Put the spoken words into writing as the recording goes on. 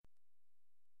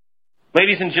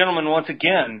Ladies and gentlemen, once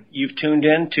again, you've tuned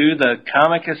in to the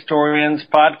Comic Historians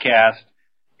podcast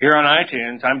here on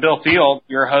iTunes. I'm Bill Field,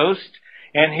 your host,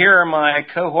 and here are my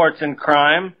cohorts in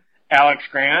crime, Alex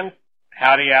Grand.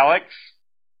 Howdy, Alex.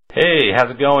 Hey,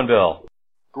 how's it going, Bill?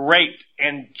 Great.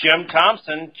 And Jim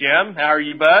Thompson. Jim, how are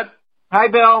you, bud? Hi,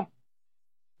 Bill.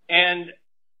 And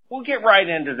we'll get right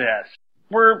into this.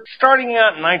 We're starting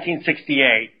out in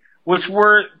 1968, which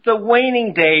were the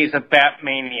waning days of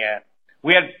Batmania.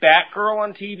 We had Batgirl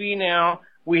on TV now.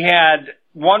 We had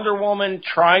Wonder Woman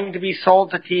trying to be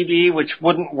sold to TV, which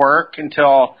wouldn't work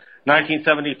until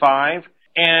 1975.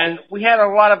 And we had a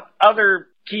lot of other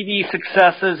TV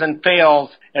successes and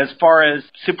fails as far as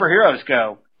superheroes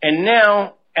go. And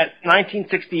now, at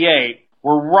 1968,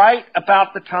 we're right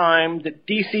about the time that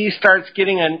DC starts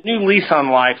getting a new lease on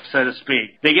life, so to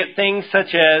speak. They get things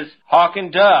such as Hawk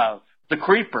and Dove, The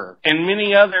Creeper, and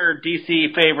many other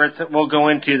DC favorites that we'll go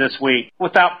into this week.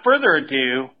 Without further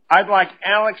ado, I'd like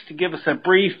Alex to give us a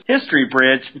brief history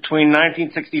bridge between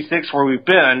 1966, where we've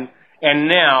been, and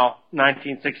now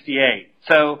 1968.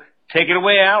 So, take it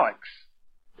away, Alex.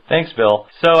 Thanks, Bill.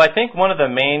 So I think one of the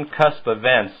main cusp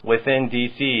events within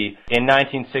DC in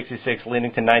 1966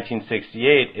 leading to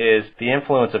 1968 is the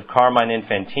influence of Carmine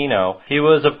Infantino. He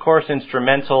was, of course,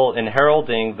 instrumental in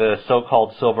heralding the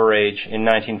so-called Silver Age in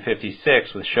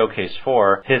 1956 with Showcase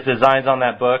 4. His designs on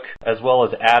that book, as well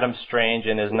as Adam Strange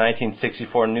and his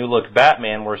 1964 New Look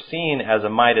Batman, were seen as a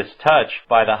Midas touch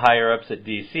by the higher-ups at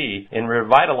DC in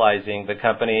revitalizing the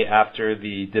company after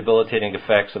the debilitating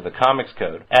effects of the Comics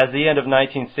Code. As the end of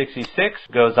 1966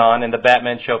 goes on and the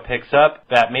Batman show picks up,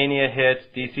 Batmania hits,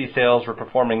 DC sales were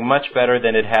performing much better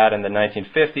than it had in the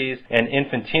 1950s, and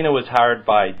Infantino was hired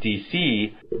by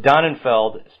DC,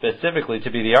 Donenfeld specifically, to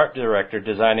be the art director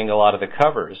designing a lot of the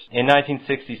covers. In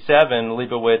 1967,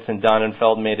 Leibowitz and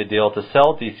Donenfeld made a deal to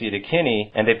sell DC to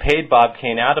Kinney, and they paid Bob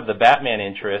Kane out of the Batman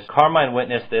interest. Carmine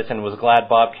witnessed this and was glad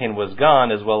Bob Kane was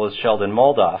gone, as well as Sheldon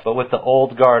Moldoff. But with the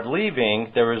old guard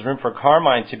leaving, there was room for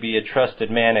Carmine to be a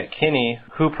trusted man at Kinney,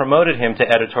 who promoted him to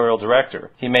editorial director.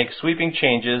 He makes sweeping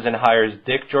changes and hires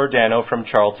Dick Giordano from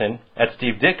Charlton at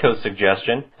Steve Ditko's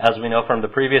suggestion. As we know from the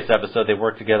previous episode, they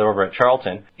worked together over at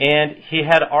Charlton. And he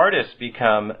had artists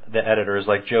become the editors,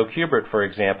 like Joe Kubert, for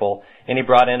example, and he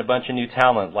brought in a bunch of new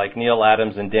talent, like Neil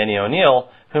Adams and Denny O'Neil,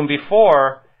 whom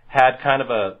before had kind of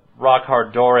a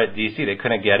rock-hard door at DC. They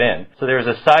couldn't get in. So there was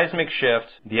a seismic shift.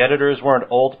 The editors weren't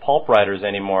old pulp writers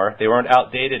anymore. They weren't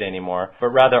outdated anymore, but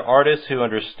rather artists who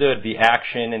understood the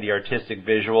action and the artistic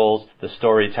visuals, the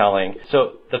storytelling.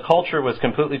 So the culture was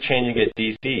completely changing at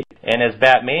DC. And as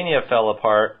Batmania fell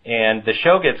apart and the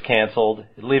show gets canceled,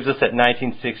 it leaves us at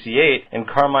 1968, and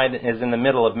Carmine is in the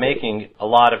middle of making a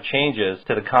lot of changes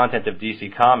to the content of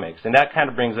DC Comics. And that kind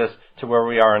of brings us to where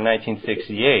we are in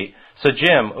 1968. So,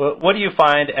 Jim, what do you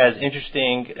find as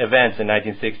interesting events in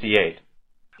 1968?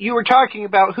 You were talking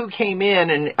about who came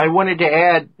in, and I wanted to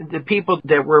add the people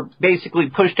that were basically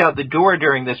pushed out the door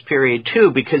during this period, too,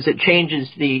 because it changes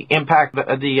the impact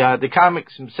of the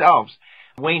comics themselves.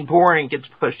 Wayne Boring gets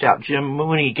pushed out. Jim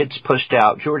Mooney gets pushed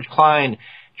out. George Klein,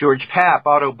 George Papp,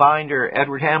 Otto Binder,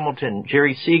 Edward Hamilton,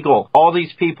 Jerry Siegel. All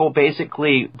these people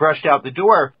basically brushed out the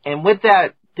door, and with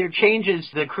that, there changes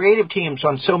the creative teams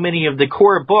on so many of the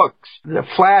core books. The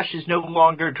Flash is no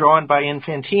longer drawn by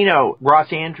Infantino. Ross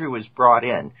Andru was brought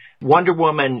in. Wonder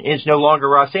Woman is no longer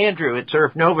Ross Andru. It's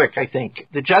Irv Novick, I think.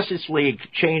 The Justice League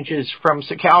changes from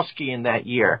Sikowski in that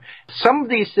year. Some of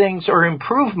these things are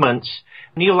improvements.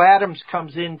 Neil Adams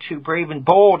comes into Brave and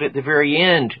Bold at the very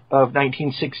end of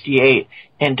 1968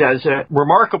 and does a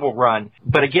remarkable run.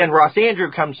 But again, Ross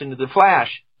Andru comes into The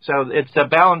Flash. So it's a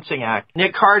balancing act.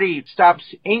 Nick Hardy stops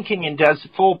inking and does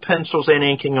full pencils and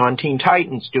inking on Teen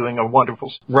Titans, doing a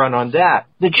wonderful run on that.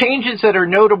 The changes that are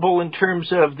notable in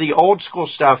terms of the old school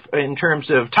stuff, in terms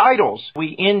of titles,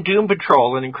 we end Doom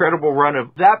Patrol, an incredible run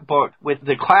of that book with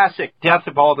the classic Death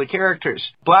of All the Characters.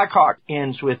 Blackhawk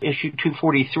ends with issue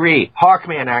 243.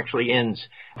 Hawkman actually ends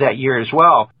that year as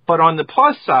well. But on the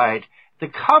plus side, the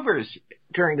covers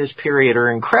during this period are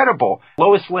incredible.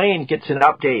 Lois Lane gets an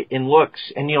update in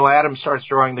looks, and Neil Adams starts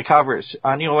drawing the covers.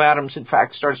 Neil Adams, in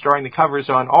fact, starts drawing the covers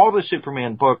on all the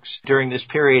Superman books during this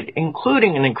period,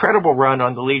 including an incredible run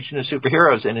on the Legion of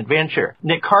Superheroes and Adventure.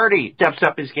 Nick Hardy steps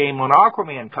up his game on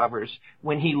Aquaman covers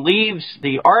when he leaves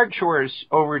the art chores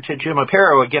over to Jim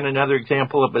Aparo. Again, another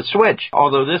example of a switch,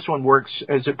 although this one works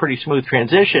as a pretty smooth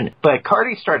transition. But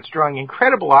Hardy starts drawing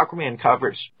incredible Aquaman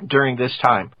covers during this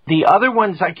time. The other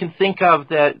ones I can think of of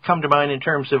that come to mind in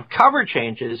terms of cover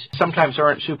changes sometimes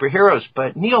aren't superheroes,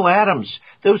 but Neal Adams,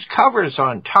 those covers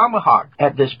on Tomahawk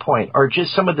at this point are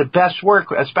just some of the best work,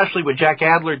 especially with Jack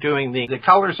Adler doing the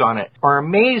colors on it, are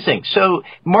amazing. So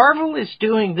Marvel is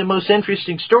doing the most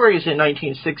interesting stories in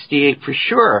 1968 for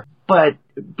sure. But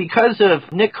because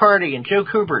of Nick Cardy and Joe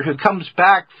Kubert, who comes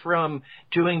back from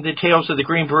doing the Tales of the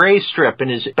Green Beret strip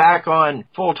and is back on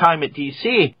full-time at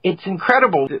DC, it's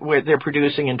incredible what they're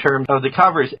producing in terms of the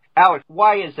covers. Alex,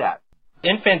 why is that?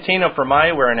 Infantino, from my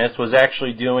awareness, was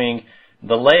actually doing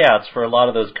the layouts for a lot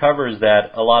of those covers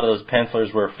that a lot of those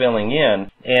pencilers were filling in.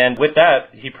 And with that,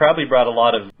 he probably brought a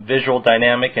lot of visual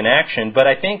dynamic and action. But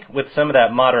I think with some of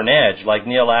that modern edge, like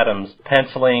Neal Adams'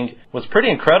 penciling was pretty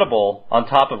incredible on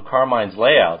top of Carmine's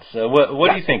layouts.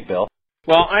 What do you think, Bill?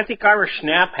 Well, I think Irish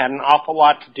Snap had an awful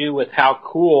lot to do with how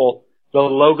cool the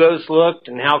logos looked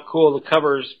and how cool the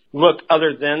covers looked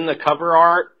other than the cover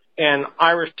art. And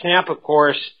Irish Snap, of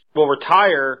course, will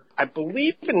retire, I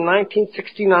believe, in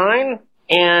 1969.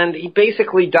 And he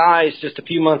basically dies just a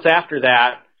few months after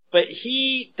that. But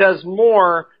he does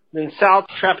more than Sal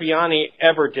Trapiani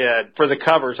ever did for the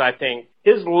covers, I think.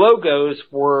 His logos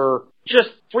were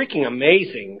just freaking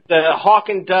amazing. The Hawk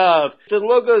and Dove, the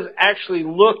logos actually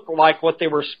looked like what they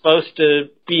were supposed to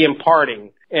be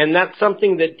imparting. And that's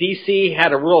something that DC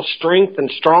had a real strength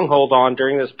and stronghold on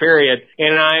during this period.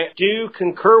 And I do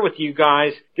concur with you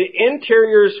guys. The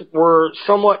interiors were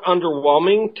somewhat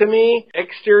underwhelming to me.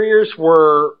 Exteriors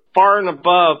were far and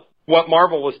above what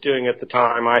Marvel was doing at the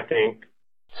time, I think.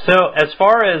 So, as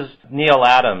far as Neal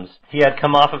Adams, he had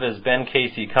come off of his Ben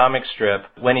Casey comic strip.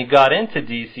 When he got into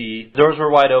DC, doors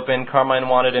were wide open, Carmine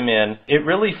wanted him in. It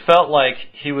really felt like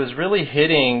he was really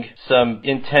hitting some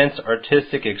intense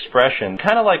artistic expression.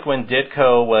 Kind of like when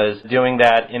Ditko was doing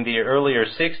that in the earlier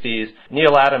 60s,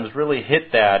 Neal Adams really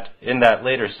hit that in that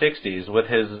later 60s with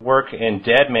his work in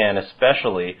Deadman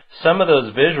especially. Some of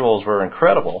those visuals were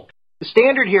incredible.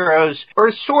 Standard heroes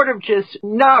are sort of just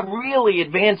not really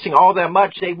advancing all that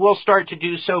much. They will start to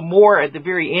do so more at the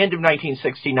very end of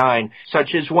 1969,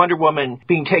 such as Wonder Woman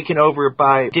being taken over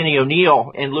by Denny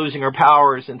O'Neil and losing her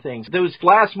powers and things. Those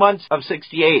last months of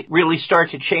 68 really start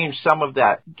to change some of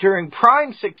that. During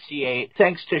Prime 68,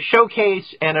 thanks to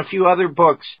Showcase and a few other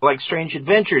books like Strange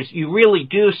Adventures, you really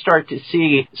do start to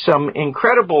see some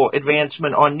incredible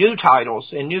advancement on new titles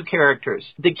and new characters.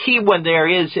 The key one there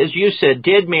is, as you said,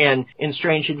 Deadman in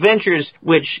Strange Adventures,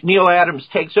 which Neal Adams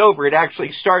takes over. It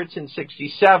actually starts in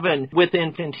 67 with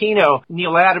Infantino.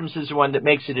 Neal Adams is the one that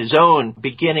makes it his own,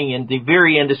 beginning in the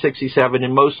very end of 67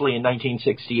 and mostly in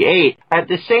 1968. At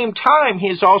the same time, he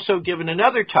is also given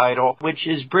another title, which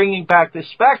is bringing back the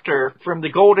Spectre from the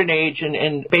Golden Age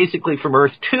and basically from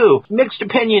Earth 2. Mixed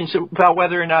opinions about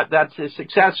whether or not that's as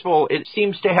successful. It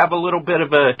seems to have a little bit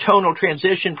of a tonal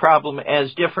transition problem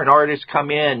as different artists come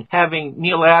in. Having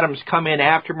Neal Adams come in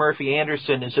after Murphy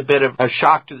Anderson is a bit of a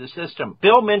shock to the system.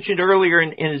 Bill mentioned earlier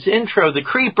in his intro, the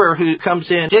Creeper who comes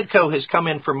in. Ditko has come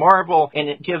in for Marvel, and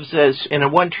it gives us, in a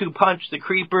 1-2 punch, the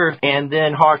Creeper and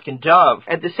then Hawk and Dove.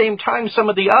 At the same time, some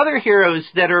of the other heroes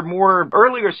that are more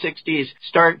earlier 60s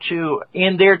start to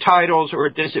end their titles or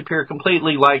disappear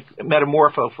completely, like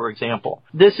Metamorpho, for example.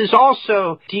 This is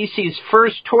also DC's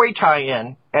first toy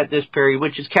tie-in at this period,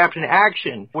 which is Captain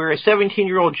Action, where a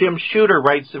 17-year-old Jim Shooter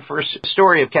writes the first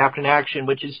story of Captain Action,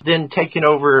 which is then taken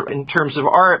over in terms of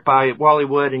art by Wally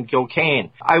Wood and Gil Kane.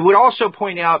 I would also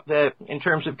point out that in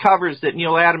terms of covers that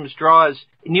Neal Adams draws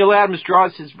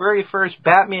his very first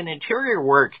Batman interior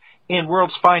work in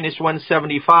World's Finest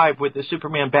 175 with the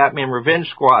Superman Batman Revenge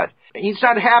Squad. He's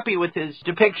not happy with his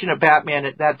depiction of Batman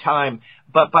at that time,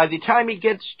 but by the time he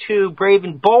gets to Brave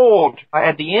and Bold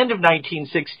at the end of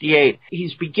 1968,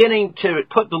 he's beginning to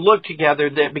put the look together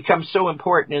that becomes so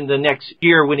important in the next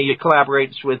year when he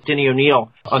collaborates with Denny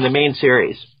O'Neil on the main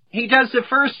series. He does the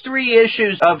first 3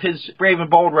 issues of his Brave and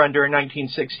Bold run during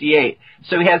 1968.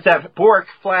 So he has that Bork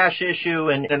Flash issue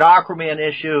and an Aquaman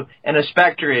issue and a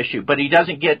Spectre issue, but he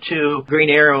doesn't get to Green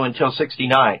Arrow until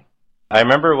 69. I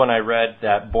remember when I read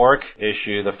that Bork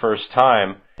issue the first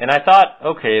time, and I thought,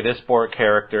 okay, this Bork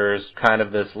character is kind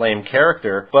of this lame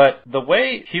character, but the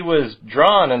way he was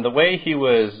drawn and the way he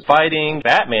was fighting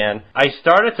Batman, I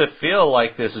started to feel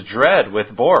like this dread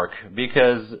with Bork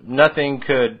because nothing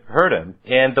could hurt him.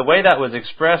 And the way that was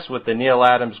expressed with the Neal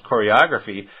Adams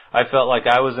choreography, I felt like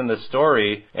I was in the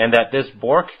story and that this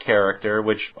Bork character,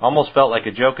 which almost felt like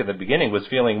a joke at the beginning, was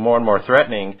feeling more and more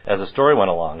threatening as the story went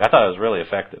along. I thought it was really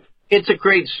effective. It's a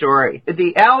great story.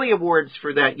 The Alley Awards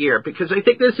for that year, because I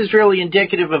think this is really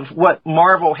indicative of what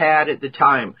Marvel had at the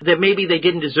time that maybe they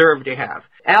didn't deserve to have.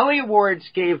 Alley Awards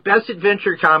gave Best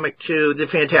Adventure Comic to the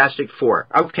Fantastic Four.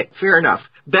 Okay, fair enough.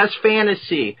 Best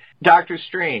Fantasy, Doctor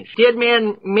Strange. Dead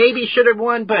Man maybe should have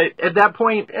won, but at that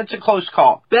point, it's a close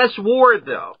call. Best War,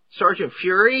 though, Sergeant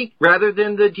Fury, rather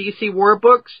than the DC War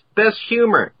books. Best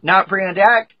Humor, not Brand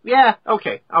Act. Yeah,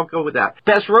 okay, I'll go with that.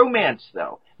 Best Romance,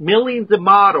 though, Millie the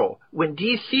Model, when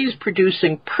DC's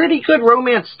producing pretty good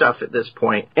romance stuff at this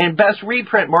point. And Best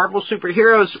Reprint, Marvel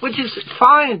Superheroes, which is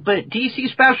fine, but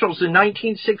DC Specials in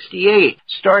 1968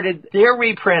 started their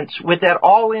reprints with that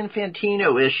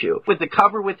all-Infantino issue, with the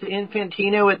cover with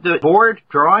Infantino at the board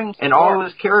drawing and all of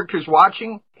his characters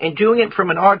watching, and doing it from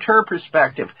an auteur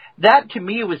perspective. That, to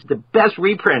me, was the best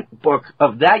reprint book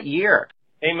of that year.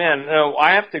 Amen. No,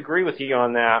 I have to agree with you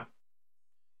on that.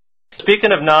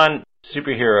 Speaking of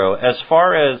non-superhero, as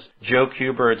far as Joe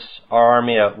Kubert's Our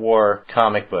Army at War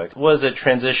comic book, was a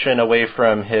transition away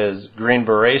from his Green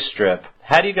Beret strip.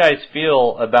 How do you guys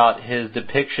feel about his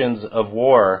depictions of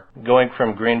war going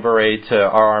from Green Beret to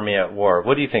Our Army at War?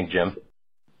 What do you think, Jim?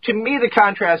 To me, the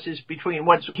contrast is between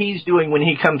what he's doing when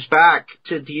he comes back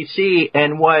to DC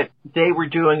and what they were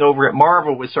doing over at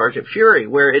Marvel with Sergeant Fury,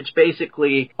 where it's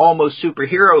basically almost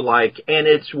superhero-like, and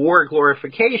it's war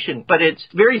glorification, but it's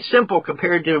very simple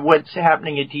compared to what's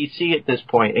happening at DC at this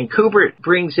point. And Kubert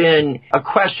brings in a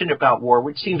question about war,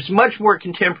 which seems much more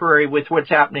contemporary with what's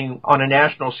happening on a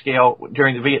national scale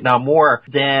during the Vietnam War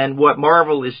than what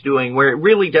Marvel is doing, where it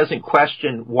really doesn't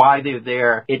question why they're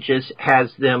there. It just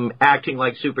has them acting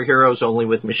like superheroes only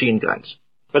with machine guns.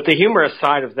 But the humorous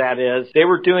side of that is they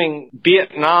were doing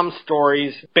Vietnam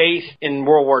stories based in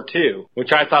World War II,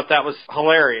 which I thought that was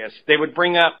hilarious. They would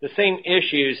bring up the same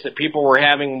issues that people were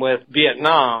having with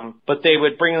Vietnam, but they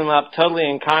would bring them up totally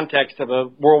in context of a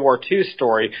World War II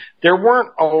story. There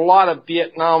weren't a lot of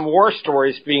Vietnam War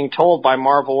stories being told by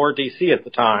Marvel or DC at the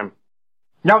time.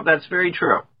 No, that's very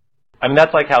true. I mean,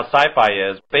 that's like how sci-fi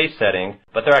is, base setting,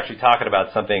 but they're actually talking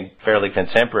about something fairly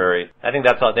contemporary. I think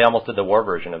that's how they almost did the war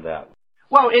version of that.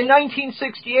 Well, in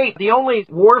 1968, the only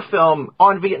war film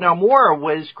on Vietnam War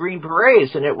was Green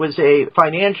Berets, and it was a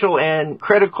financial and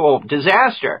critical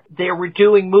disaster. They were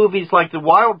doing movies like The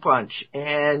Wild Bunch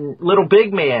and Little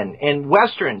Big Man and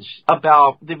westerns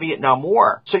about the Vietnam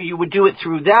War. So you would do it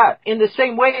through that. In the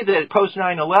same way that post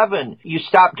 9/11, you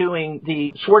stopped doing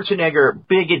the Schwarzenegger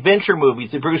big adventure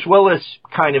movies, the Bruce Willis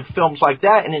kind of films like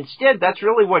that, and instead that's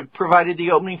really what provided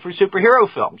the opening for superhero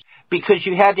films, because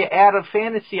you had to add a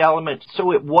fantasy element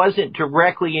so it wasn't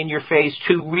directly in your face,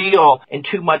 too real and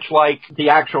too much like the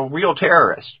actual real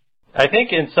terrorist. I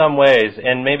think in some ways,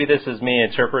 and maybe this is me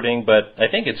interpreting, but I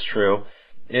think it's true,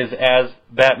 is as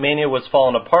Batmania was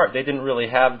falling apart, they didn't really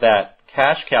have that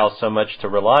cash cow so much to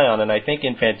rely on, and I think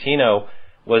Infantino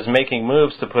was making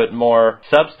moves to put more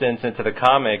substance into the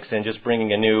comics and just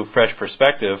bringing a new, fresh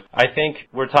perspective. I think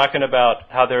we're talking about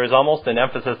how there is almost an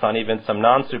emphasis on even some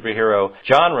non-superhero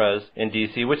genres in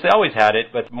DC, which they always had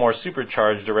it, but more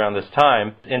supercharged around this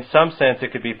time. In some sense,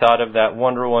 it could be thought of that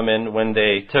Wonder Woman when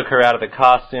they took her out of the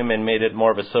costume and made it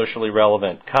more of a socially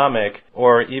relevant comic,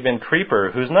 or even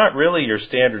Creeper, who's not really your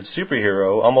standard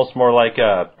superhero, almost more like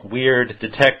a weird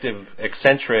detective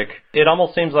eccentric. It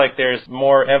almost seems like there's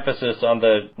more emphasis on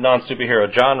the non-superhero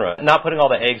genre, not putting all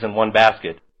the eggs in one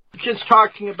basket. Just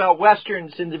talking about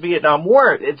westerns in the Vietnam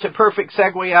War, it's a perfect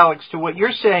segue, Alex, to what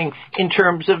you're saying in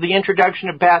terms of the introduction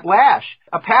of Bat Lash,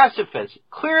 a pacifist,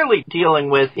 clearly dealing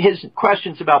with his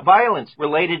questions about violence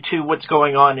related to what's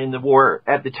going on in the war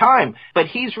at the time. But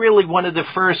he's really one of the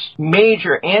first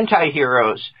major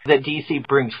anti-heroes that DC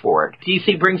brings forward.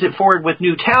 DC brings it forward with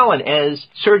new talent as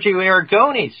Sergio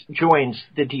Aragones joins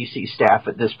the DC staff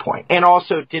at this point, and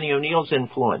also Denny O'Neill's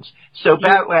influence. So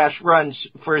Bat Lash runs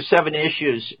for 7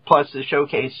 issues plus the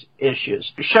Showcase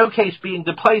issues. The Showcase being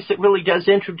the place that really does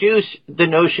introduce the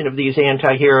notion of these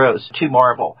anti-heroes to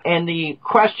Marvel. And the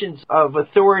questions of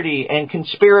authority and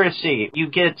conspiracy. You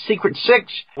get Secret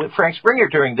Six with Frank Springer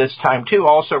during this time, too,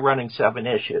 also running 7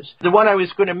 issues. The one I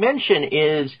was going to mention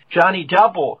is Johnny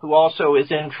Double, who also is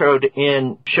introed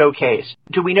in Showcase.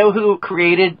 Do we know who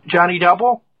created Johnny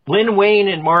Double? Lin Wayne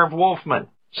and Marv Wolfman.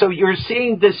 So you're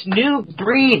seeing this new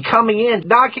breed coming in,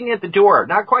 knocking at the door,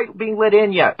 not quite being let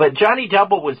in yet, but Johnny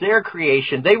Double was their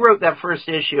creation. They wrote that first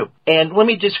issue. And let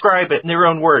me describe it in their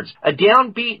own words. A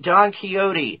downbeat Don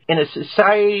Quixote in a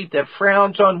society that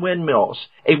frowns on windmills.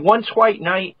 A once white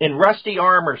knight in rusty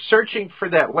armor searching for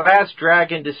that last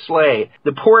dragon to slay.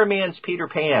 The poor man's Peter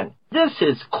Pan. This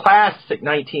is classic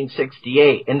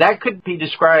 1968, and that could be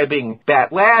describing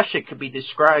Bat Lash, it could be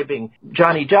describing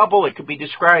Johnny Double, it could be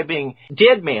describing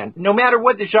Dead Man, no matter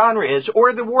what the genre is,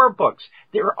 or the war books.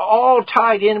 They're all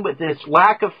tied in with this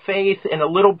lack of faith and a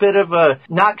little bit of a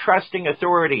not trusting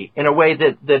authority in a way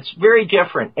that's very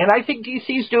different. And I think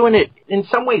DC's doing it in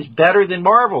some ways better than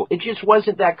Marvel. It just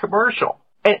wasn't that commercial.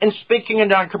 And speaking of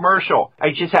non-commercial,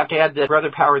 I just have to add that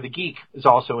Brother Power the Geek is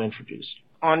also introduced.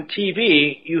 On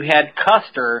TV, you had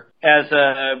Custer as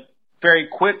a very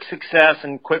quick success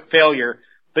and quick failure,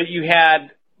 but you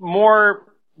had more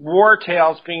war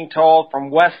tales being told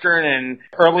from Western and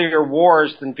earlier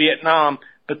wars than Vietnam,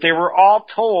 but they were all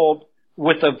told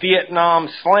with a Vietnam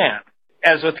slant.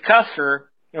 As with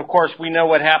Custer, of course, we know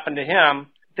what happened to him.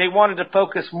 They wanted to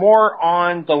focus more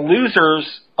on the losers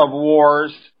of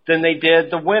wars than they did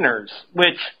the winners,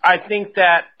 which I think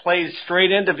that plays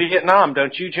straight into Vietnam,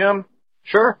 don't you, Jim?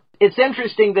 Sure. It's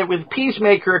interesting that with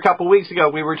Peacemaker a couple weeks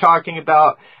ago, we were talking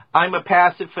about I'm a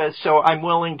pacifist, so I'm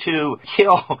willing to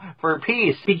kill for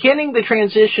peace. Beginning the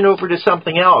transition over to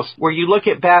something else, where you look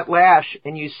at Bat Lash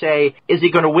and you say, is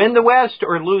he going to win the West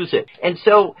or lose it? And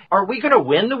so, are we going to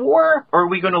win the war or are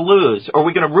we going to lose? Or are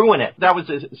we going to ruin it? That was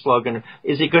his slogan.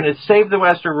 Is he going to save the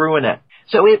West or ruin it?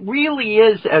 So it really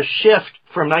is a shift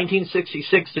from 1966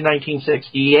 to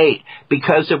 1968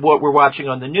 because of what we're watching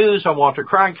on the news on Walter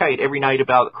Cronkite every night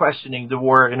about questioning the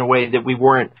war in a way that we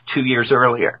weren't 2 years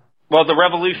earlier. Well, the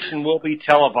revolution will be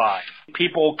televised.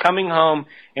 People coming home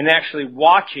and actually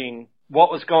watching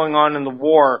what was going on in the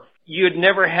war, you had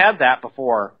never had that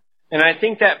before. And I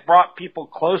think that brought people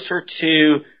closer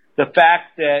to the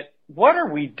fact that, what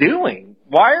are we doing?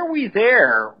 Why are we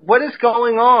there? What is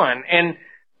going on? And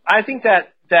I think that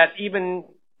even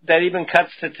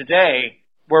cuts to today,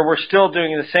 where we're still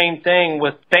doing the same thing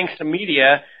with, thanks to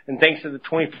media and thanks to the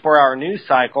 24-hour news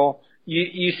cycle,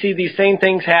 you see these same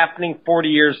things happening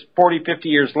 40, 50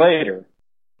 years later.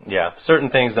 Yeah, certain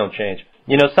things don't change.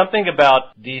 You know, something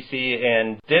about DC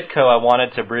and Ditko I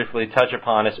wanted to briefly touch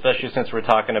upon, especially since we're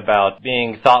talking about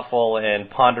being thoughtful and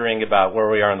pondering about where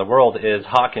we are in the world, is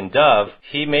Hawk and Dove.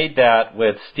 He made that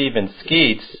with Stephen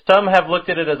Skeets. Some have looked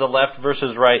at it as a left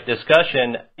versus right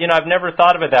discussion. You know, I've never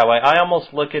thought of it that way. I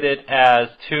almost look at it as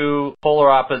two polar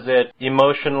opposite,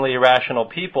 emotionally rational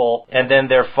people, and then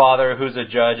their father, who's a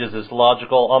judge, is this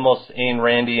logical, almost Ayn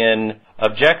Randian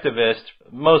objectivist,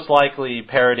 most likely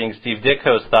parroting Steve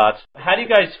Ditko's thoughts. How do you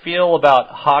guys feel about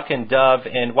Hawk and Dove,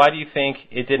 and why do you think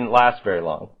it didn't last very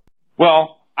long?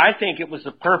 Well, I think it was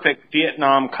the perfect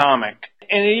Vietnam comic.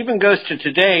 And it even goes to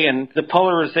today and the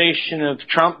polarization of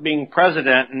Trump being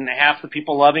president and half the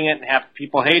people loving it and half the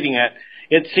people hating it.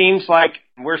 It seems like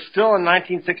we're still in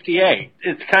 1968.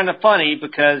 It's kind of funny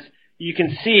because you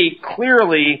can see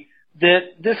clearly that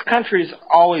this country's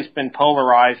always been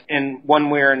polarized in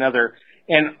one way or another.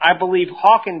 And I believe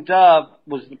Hawk and Dove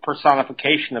was the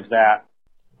personification of that.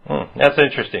 That's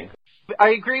interesting. I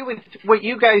agree with what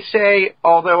you guys say,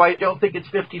 although I don't think it's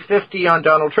 50-50 on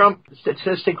Donald Trump,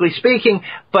 statistically speaking.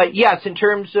 But yes, in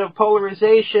terms of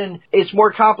polarization, it's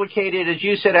more complicated, as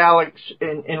you said, Alex,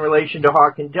 in relation to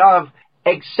Hawk and Dove,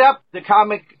 except the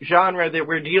comic genre that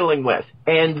we're dealing with.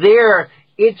 And there,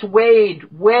 it's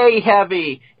weighed way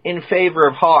heavy in favor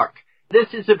of Hawk. This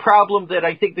is a problem that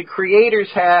I think the creators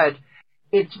had.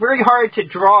 It's very hard to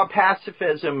draw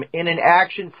pacifism in an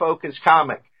action-focused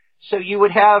comic. So you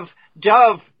would have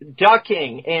Dove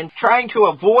ducking and trying to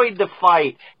avoid the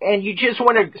fight, and you just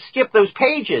want to skip those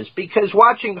pages because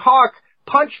watching Hawk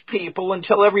punch people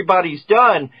until everybody's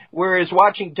done, whereas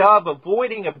watching Dove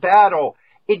avoiding a battle,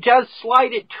 it does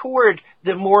slide it toward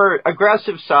the more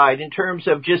aggressive side in terms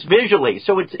of just visually.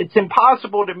 So it's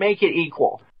impossible to make it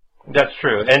equal. That's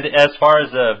true. And as far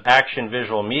as the action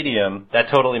visual medium,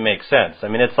 that totally makes sense. I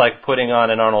mean, it's like putting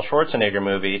on an Arnold Schwarzenegger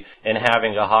movie and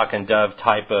having a Hawk and Dove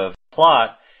type of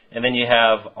plot, and then you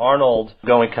have Arnold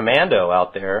going commando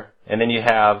out there, and then you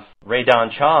have Ray Don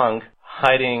Chong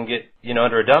hiding,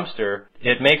 under a dumpster.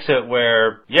 It makes it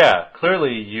where, yeah,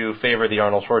 clearly you favor the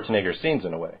Arnold Schwarzenegger scenes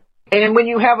in a way. And when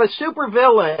you have a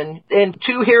supervillain and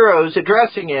two heroes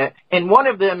addressing it, and one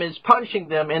of them is punching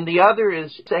them and the other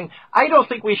is saying, I don't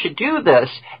think we should do this,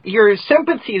 your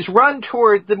sympathies run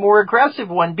toward the more aggressive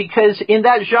one because in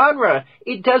that genre,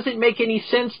 it doesn't make any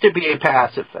sense to be a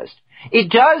pacifist.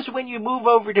 It does when you move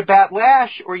over to Bat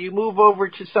Lash or you move over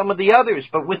to some of the others,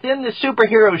 but within the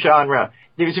superhero genre,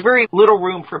 there's very little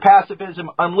room for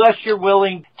pacifism unless you're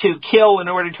willing to kill in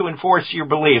order to enforce your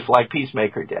belief like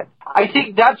Peacemaker did. I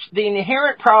think that's the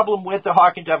inherent problem with the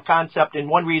Hawk and Dove concept, and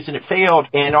one reason it failed,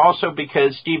 and also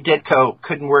because Steve Ditko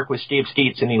couldn't work with Steve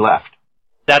Skeets and he left.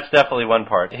 That's definitely one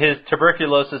part. His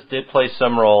tuberculosis did play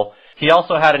some role He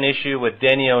also had an issue with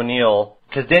Denny O'Neil,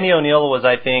 because Denny O'Neil was,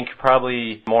 I think,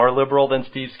 probably more liberal than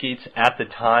Steve Skeets at the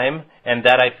time, and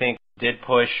that, I think, did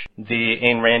push the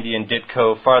Ayn Randian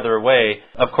Ditko farther away.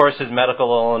 Of course, his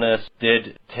medical illness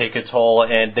did take a toll,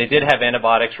 and they did have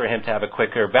antibiotics for him to have a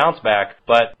quicker bounce back,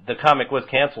 but the comic was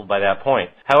canceled by that point.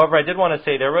 However, I did want to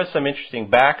say there was some interesting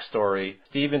backstory.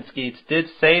 Steven Skeets did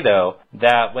say, though,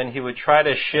 that when he would try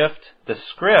to shift the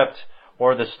script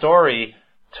or the story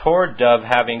toward Dove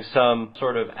having some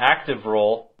sort of active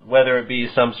role, whether it be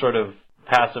some sort of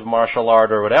passive martial art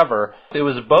or whatever, it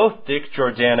was both Dick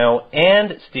Giordano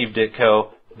and Steve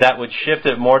Ditko that would shift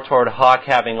it more toward Hawk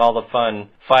having all the fun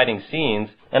fighting scenes.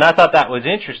 And I thought that was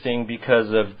interesting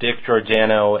because of Dick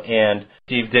Giordano and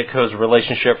Steve Ditko's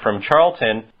relationship from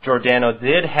Charlton. Giordano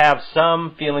did have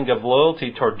some feeling of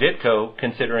loyalty toward Ditko,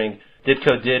 considering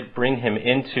Ditko did bring him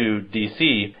into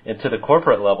DC, into the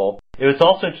corporate level. It was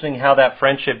also interesting how that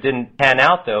friendship didn't pan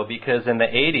out, though, because in the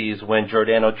 80s, when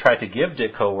Giordano tried to give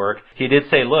Ditko work, he did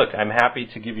say, look, I'm happy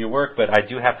to give you work, but I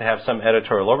do have to have some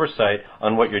editorial oversight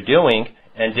on what you're doing.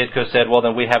 And Ditko said, well,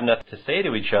 then we have nothing to say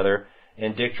to each other.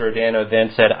 And Dick Giordano then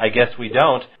said, I guess we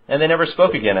don't. And they never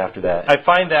spoke again after that. I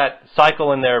find that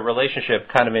cycle in their relationship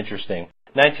kind of interesting.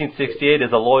 1968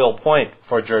 is a loyal point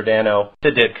for Giordano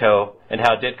to Ditko, and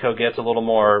how Ditko gets a little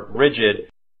more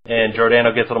rigid, and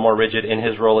Giordano gets a little more rigid in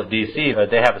his role at DC, but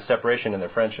they have a separation in their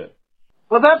friendship.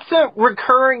 Well, that's a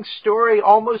recurring story,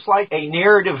 almost like a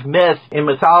narrative myth in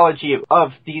mythology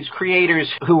of these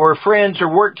creators who were friends or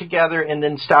worked together and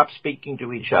then stopped speaking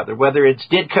to each other. Whether it's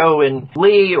Ditko and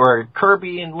Lee or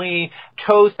Kirby and Lee,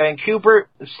 Toth and Kubert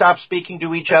stopped speaking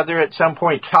to each other at some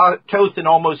point. Toth and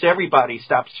almost everybody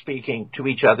stopped speaking to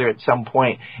each other at some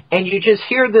point. And you just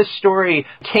hear this story,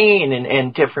 Kane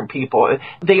and different people.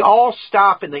 They all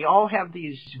stop and they all have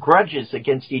these grudges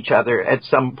against each other at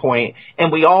some point. And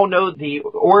we all know the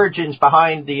origins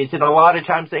behind these, and a lot of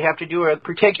times they have to do a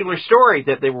particular story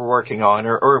that they were working on,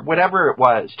 or whatever it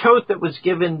was. Toth that was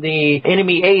given the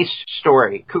Enemy Ace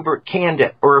story, Kubert canned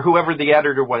it, or whoever the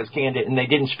editor was canned it, and they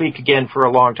didn't speak again for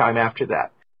a long time after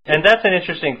that. And that's an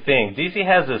interesting thing. DC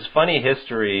has this funny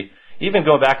history, even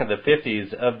going back in the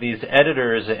 50s, of these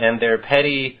editors and their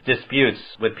petty disputes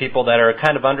with people that are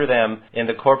kind of under them in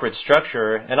the corporate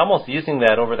structure, and almost using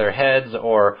that over their heads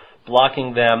or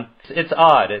blocking them. It's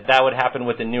odd. That would happen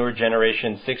with the newer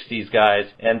generation 60s guys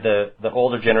and the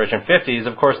older generation 50s.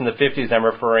 Of course, in the 50s, I'm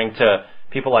referring to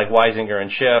people like Weisinger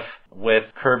and Schiff, with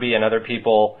Kirby and other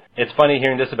people. It's funny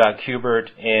hearing this about Kubert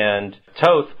and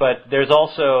Toth, but there's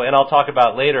also, and I'll talk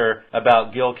about later,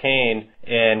 about Gil Kane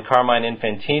and Carmine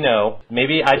Infantino.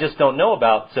 Maybe I just don't know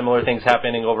about similar things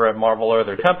happening over at Marvel or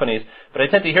other companies, but I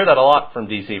tend to hear that a lot from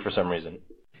DC for some reason.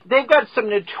 They've got some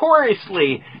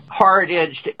notoriously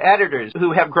hard-edged editors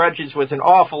who have grudges with an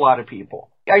awful lot of people.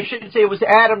 I should say it was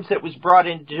Adams that was brought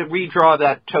in to redraw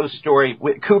that Toth story.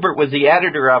 Kubert was the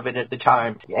editor of it at the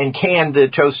time and canned the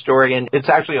Toth story, and it's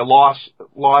actually a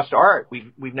lost art.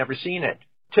 We've never seen it.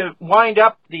 To wind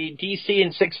up the DC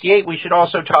in 68, we should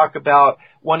also talk about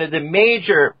one of the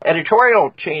major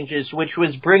editorial changes, which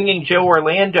was bringing Joe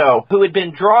Orlando, who had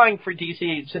been drawing for DC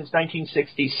since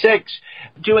 1966,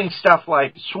 doing stuff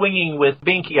like Swinging with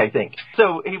Binky, I think.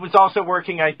 So he was also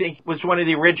working, I think, was one of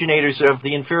the originators of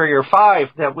the Inferior Five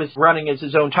that was running as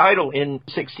his own title in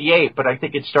 68, but I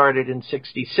think it started in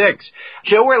 66.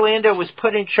 Joe Orlando was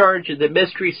put in charge of the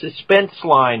Mystery Suspense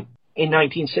line in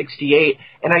 1968,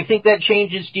 and I think that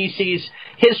changes DC's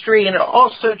history, and it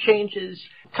also changes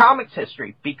comics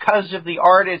history because of the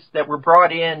artists that were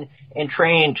brought in and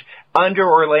trained under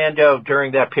Orlando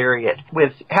during that period.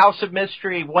 With House of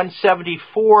Mystery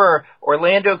 174,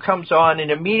 Orlando comes on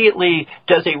and immediately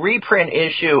does a reprint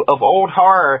issue of Old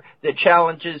Horror that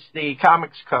challenges the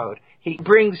comics code. He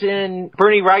brings in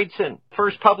Bernie Wrightson.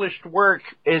 First published work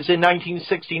is in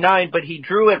 1969, but he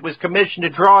was commissioned to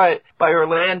draw it by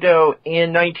Orlando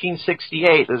in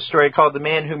 1968, a story called The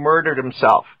Man Who Murdered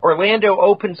Himself. Orlando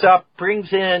opens up,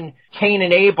 brings in Cain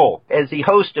and Abel as the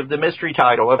host of the mystery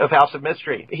title of House of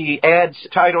Mystery. He adds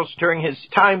titles during his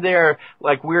time there,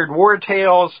 like Weird War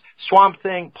Tales, Swamp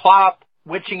Thing, Plop,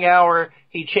 Witching Hour.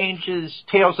 He changes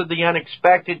Tales of the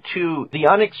Unexpected to The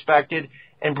Unexpected,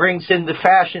 and brings in The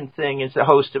Fashion Thing as the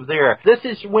host of there. This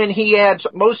is when he adds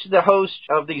most of the hosts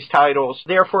of these titles,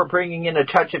 therefore bringing in a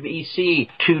touch of EC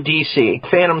to DC.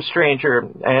 Phantom Stranger,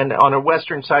 and on a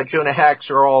Western side, Jonah Hex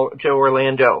are all Joe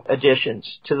Orlando additions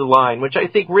to the line, which I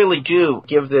think really do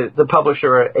give the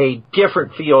publisher a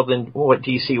different feel than what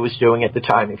DC was doing at the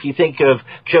time. If you think of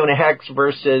Jonah Hex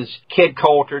versus Kid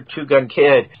Colt or Two Gun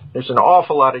Kid, there's an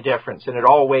awful lot of difference, and it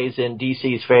all weighs in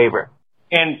DC's favor.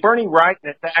 And Bernie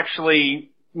Wrightson is actually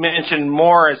mentioned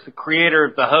more as the creator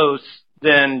of the hosts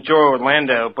than Joe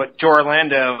Orlando, but Joe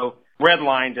Orlando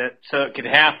redlined it so it could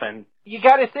happen. You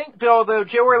got to think, Bill, though,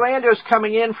 Joe Orlando's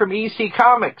coming in from EC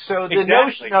Comics, so the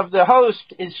notion of the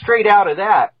host is straight out of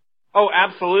that. Oh,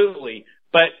 absolutely.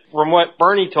 But from what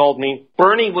Bernie told me,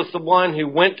 Bernie was the one who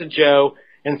went to Joe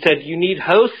and said, you need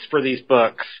hosts for these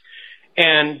books.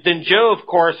 And then Joe, of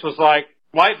course, was like,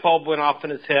 light bulb went off in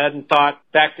his head and thought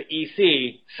back to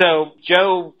EC. So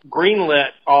Joe greenlit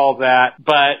all that,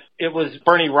 but it was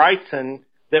Bernie Wrightson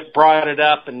that brought it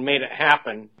up and made it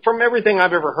happen, from everything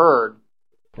I've ever heard.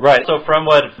 Right, so from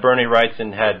what Bernie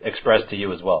Wrightson had expressed to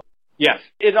you as well. Yes.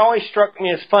 It always struck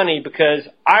me as funny because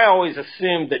I always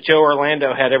assumed that Joe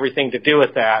Orlando had everything to do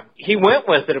with that. He went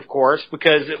with it, of course,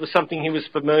 because it was something he was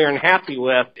familiar and happy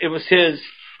with. It was his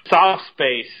soft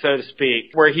space, so to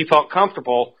speak, where he felt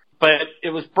comfortable. But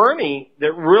it was Bernie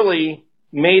that really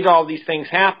made all these things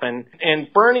happen.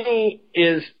 And Bernie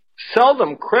is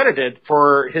seldom credited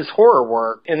for his horror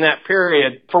work in that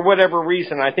period for whatever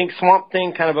reason. I think Swamp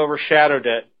Thing kind of overshadowed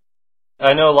it.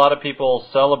 I know a lot of people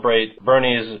celebrate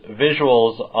Bernie's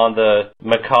visuals on the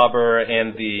macabre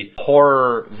and the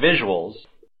horror visuals.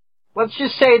 Let's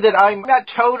just say that I'm not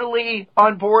totally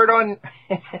on board on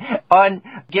on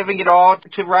giving it all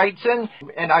to Wrightson,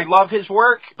 and I love his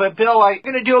work. But, Bill, I'm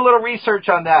going to do a little research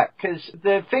on that, because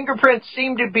the fingerprints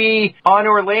seem to be on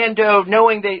Orlando,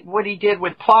 knowing that what he did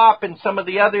with Plop and some of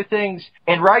the other things.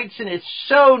 And Wrightson is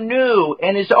so new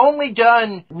and has only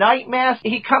done Night Mask.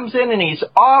 He comes in and he's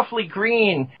awfully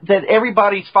green that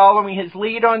everybody's following his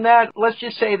lead on that. Let's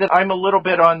just say that I'm a little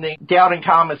bit on the doubting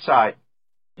Thomas side.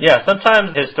 Yeah,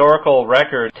 sometimes historical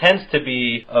record tends to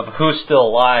be of who's still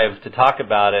alive to talk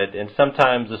about it, and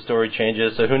sometimes the story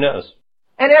changes, so who knows?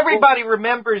 And everybody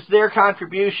remembers their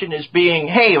contribution as being,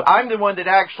 hey, I'm the one that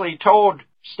actually told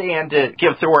Stan to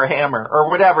give Thor a hammer,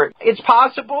 or whatever. It's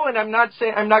possible, and I'm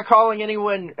not calling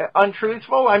anyone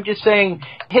untruthful. I'm just saying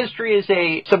history is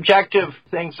a subjective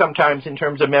thing sometimes in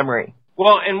terms of memory.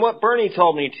 Well, and what Bernie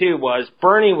told me, too, was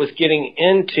Bernie was getting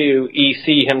into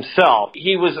EC himself.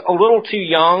 He was a little too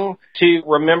young to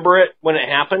remember it when it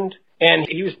happened, and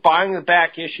he was buying the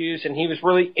back issues, and he was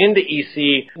really into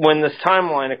EC when this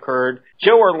timeline occurred.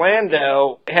 Joe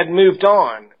Orlando had moved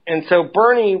on, and so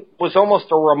Bernie was almost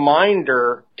a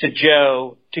reminder to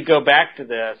Joe to go back to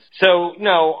this. So,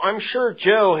 no, I'm sure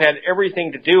Joe had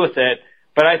everything to do with it,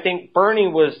 but I think Bernie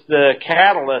was the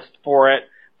catalyst for it,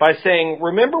 by saying,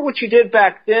 remember what you did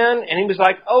back then? And he was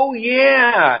like, oh,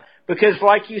 yeah. Because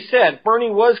like you said, Bernie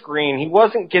was green. He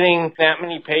wasn't getting that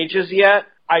many pages yet.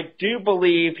 I do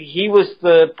believe he was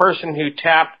the person who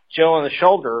tapped Joe on the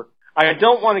shoulder. I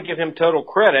don't want to give him total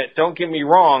credit. Don't get me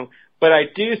wrong. But I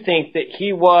do think that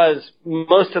he was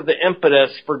most of the impetus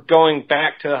for going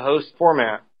back to a host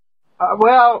format.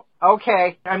 Well,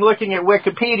 okay. I'm looking at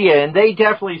Wikipedia, and they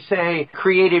definitely say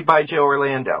created by Joe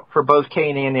Orlando for both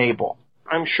Cain and Abel.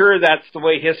 I'm sure that's the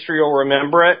way history will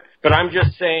remember it, but I'm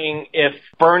just saying if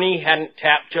Bernie hadn't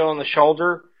tapped Joe on the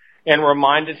shoulder and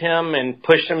reminded him and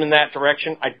pushed him in that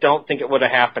direction, I don't think it would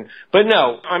have happened. But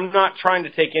no, I'm not trying to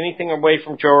take anything away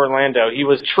from Joe Orlando. He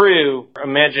was true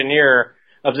Imagineer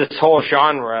of this whole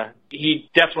genre. He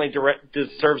definitely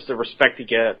deserves the respect he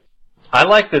gets. I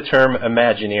like the term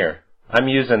Imagineer. I'm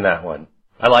using that one.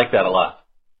 I like that a lot.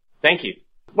 Thank you.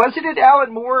 Wasn't it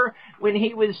Alan Moore when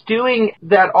he was doing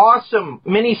that awesome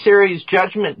miniseries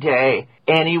Judgment Day,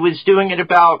 and he was doing it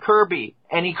about Kirby,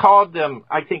 and he called them,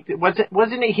 I think,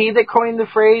 wasn't it he that coined the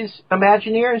phrase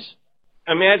Imagineers?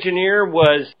 Imagineer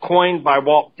was coined by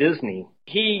Walt Disney.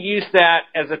 He used that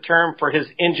as a term for his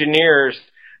engineers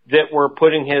that were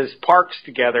putting his parks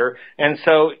together, and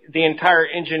so the entire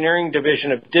engineering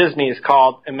division of Disney is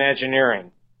called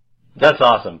Imagineering. That's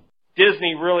awesome.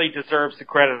 Disney really deserves the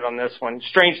credit on this one,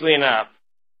 strangely enough.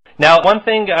 Now, one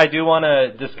thing I do want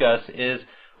to discuss is,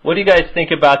 what do you guys think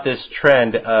about this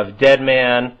trend of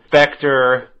Deadman,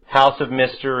 Spectre, House of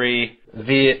Mystery,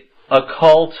 the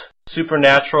occult,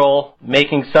 supernatural,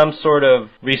 making some sort of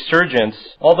resurgence?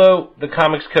 Although the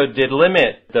Comics Code did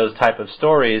limit those type of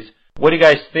stories, what do you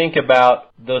guys think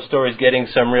about those stories getting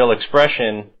some real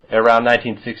expression around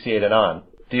 1968 and on?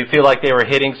 Do you feel like they were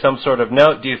hitting some sort of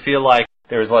note? Do you feel like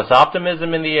there was less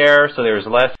optimism in the air, so there was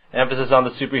less emphasis on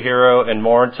the superhero and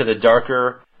more into the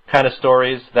darker kind of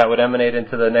stories that would emanate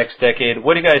into the next decade?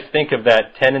 What do you guys think of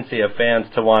that tendency of fans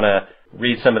to want to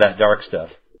read some of that dark stuff?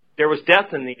 There was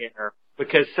death in the air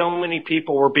because so many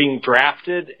people were being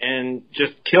drafted and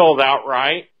just killed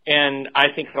outright. And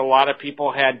I think a lot of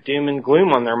people had doom and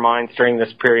gloom on their minds during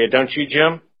this period. Don't you,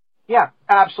 Jim? Yeah,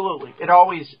 absolutely. It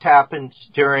always happens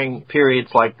during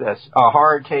periods like this.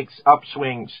 Horror takes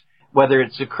upswings whether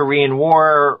it's the Korean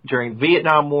War, during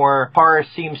Vietnam War, horror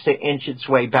seems to inch its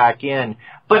way back in.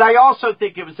 But I also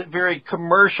think it was a very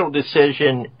commercial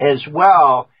decision as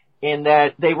well, in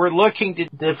that they were looking to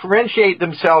differentiate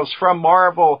themselves from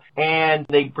Marvel, and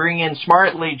they bring in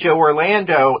smartly Joe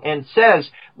Orlando and says,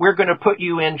 we're going to put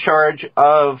you in charge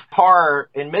of horror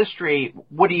and mystery.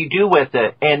 What do you do with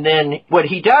it? And then what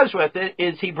he does with it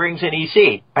is he brings in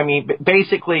EC. I mean,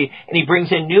 basically, and he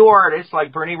brings in new artists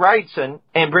like Bernie Wrightson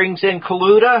and brings in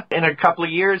Kaluta in a couple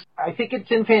of years. I think it's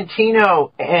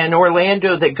Infantino and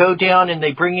Orlando that go down and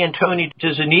they bring in Tony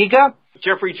DeZuniga.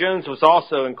 Jeffrey Jones was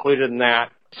also included in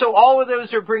that. So all of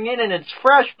those are bringing in, and it's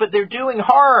fresh, but they're doing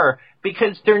horror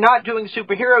because they're not doing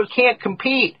superheroes, can't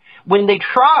compete. When they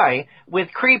try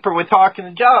with Creeper, with Hawk and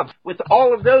the Dove, with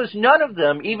all of those, none of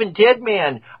them, even Dead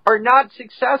Man, are not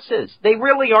successes. They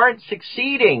really aren't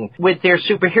succeeding with their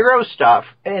superhero stuff,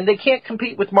 and they can't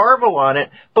compete with Marvel on it,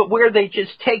 but where they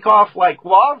just take off like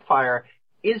wildfire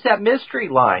is that mystery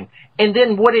line. And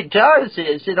then what it does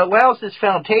is it allows this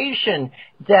foundation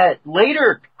that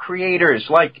later creators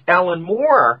like Alan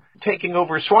Moore taking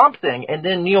over Swamp Thing and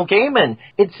then Neil Gaiman,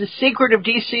 it's the secret of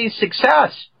DC's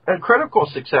success, a critical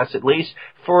success at least,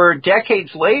 for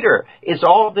decades later, is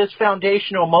all this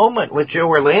foundational moment with Joe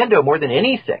Orlando more than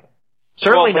anything.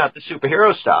 Certainly not the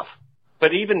superhero stuff.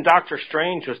 But even Doctor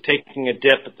Strange was taking a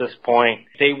dip at this point.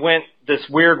 They went this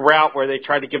weird route where they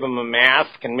tried to give him a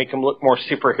mask and make him look more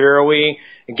superhero-y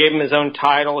and gave him his own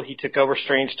title. He took over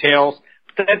Strange Tales.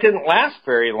 But that didn't last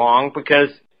very long because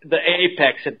the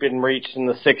apex had been reached in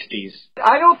the 60s.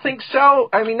 I don't think so.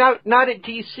 I mean, not at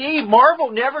DC. Marvel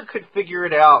never could figure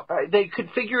it out. They could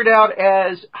figure it out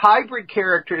as hybrid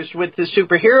characters with the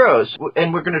superheroes.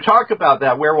 And we're going to talk about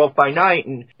that, Werewolf by Night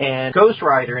and Ghost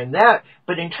Rider and that.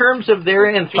 But in terms of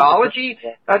their anthology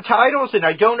titles, and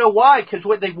I don't know why, because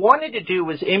what they wanted to do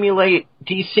was emulate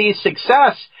DC's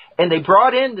success, and they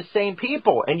brought in the same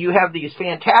people. And you have these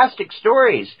fantastic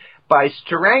stories by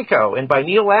Steranko and by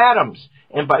Neil Adams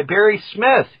and by Barry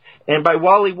Smith and by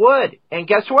Wally Wood. And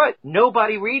guess what?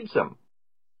 Nobody reads them.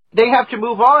 They have to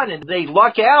move on, and they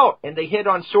luck out, and they hit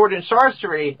on Sword and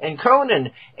Sorcery and Conan,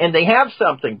 and they have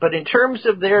something. But in terms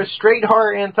of their straight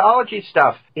horror anthology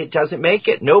stuff, it doesn't make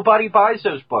it. Nobody buys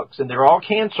those books, and they're all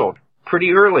canceled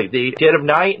pretty early. The Dead of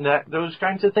Night and those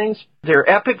kinds of things, they're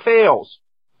epic fails.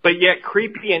 But yet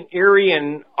Creepy and Eerie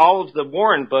and all of the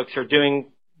Warren books are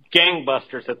doing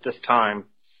gangbusters at this time.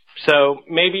 So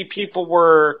maybe people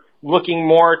were looking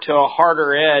more to a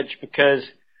harder edge because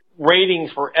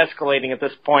ratings were escalating at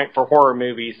this point for horror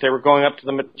movies. They were going up to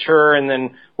the mature and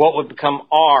then what would become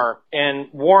R. And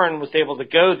Warren was able to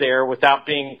go there without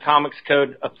being Comics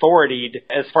Code authorityed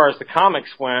as far as the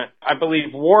comics went. I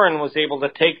believe Warren was able to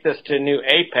take this to a new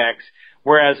apex,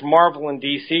 whereas Marvel and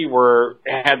DC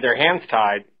had their hands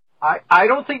tied. I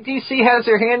don't think DC has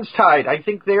their hands tied. I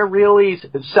think they're really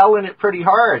selling it pretty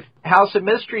hard. House of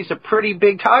Mystery is a pretty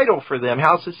big title for them.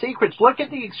 House of Secrets. Look at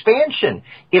the expansion.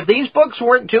 If these books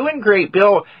weren't doing great,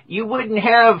 Bill, you wouldn't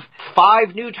have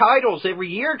 5 new titles every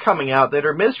year coming out that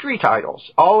are mystery titles.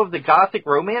 All of the gothic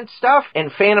romance stuff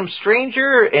and Phantom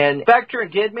Stranger and Spectre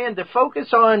and Deadman, the focus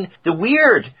on the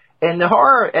weird and the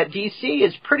horror at DC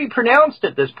is pretty pronounced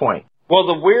at this point. Well,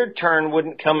 the weird turn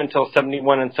wouldn't come until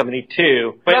 71 and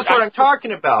 72. But that's what I'm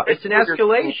talking about. It's an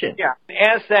escalation. Yeah.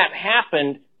 As that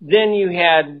happened, then you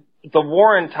had the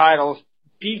Warren titles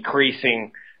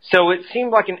decreasing. So it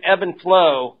seemed like an ebb and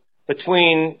flow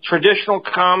between traditional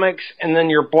comics and then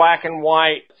your black and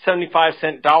white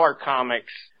 75-cent dollar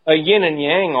comics. A yin and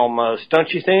yang almost, don't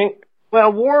you think?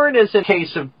 Well, Warren is a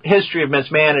case of history of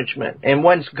mismanagement. And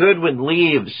once Goodwin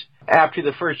leaves, after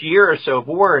the first year or so of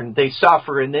Warren, they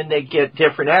suffer, and then they get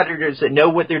different editors that know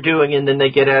what they're doing, and then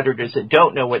they get editors that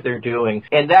don't know what they're doing.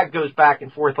 And that goes back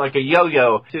and forth like a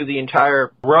yo-yo through the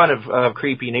entire run of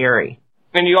Creepy and Eerie.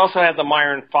 And you also had the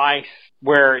Myron Feiss,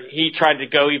 where he tried to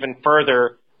go even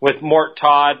further with Mort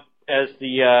Todd as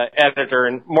the editor.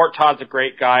 And Mort Todd's a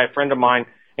great guy, a friend of mine.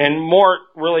 And Mort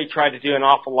really tried to do an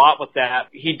awful lot with that.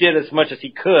 He did as much as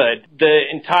he could. The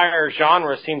entire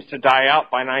genre seems to die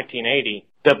out by 1980.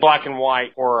 The black and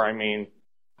white horror, I mean.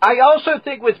 I also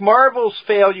think with Marvel's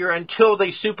failure until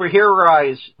they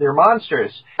superheroize their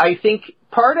monsters, I think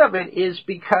part of it is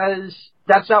because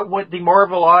that's not what the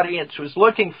Marvel audience was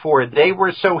looking for. They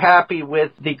were so happy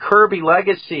with the Kirby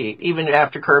legacy, even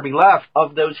after Kirby left,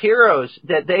 of those heroes,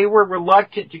 that they were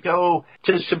reluctant to go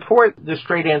to support the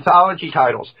straight anthology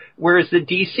titles. Whereas the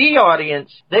DC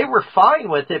audience, they were fine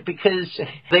with it because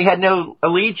they had no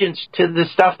allegiance to the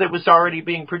stuff that was already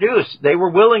being produced. They were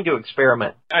willing to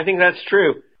experiment. I think that's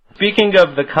true. Speaking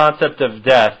of the concept of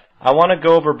death, I want to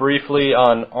go over briefly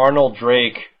on Arnold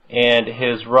Drake and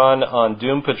his run on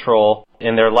Doom Patrol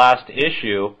in their last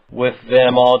issue, with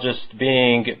them all just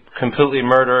being completely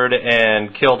murdered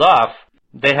and killed off.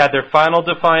 They had their final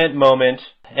defiant moment,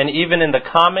 and even in the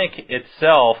comic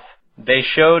itself, they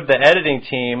showed the editing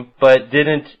team, but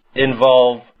didn't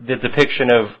involve the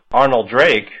depiction of Arnold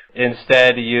Drake.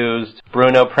 Instead used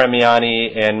Bruno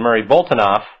Premiani and Murray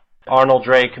Boltinoff. Arnold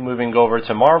Drake moving over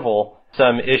to Marvel,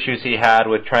 some issues he had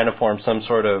with trying to form some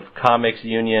sort of comics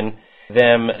union,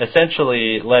 them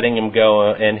essentially letting him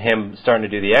go and him starting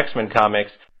to do the X-Men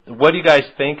comics. What do you guys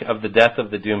think of the death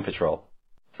of the Doom Patrol?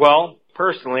 Well,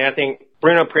 personally, I think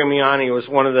Bruno Premiani was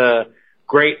one of the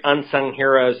great unsung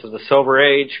heroes of the Silver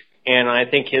Age, and I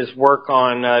think his work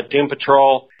on Doom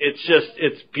Patrol,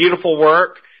 it's beautiful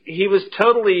work. He was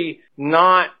totally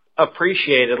not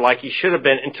appreciated like he should have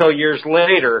been until years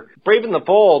later. Brave and the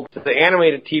Bold, the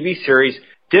animated TV series,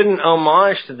 did an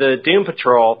homage to the Doom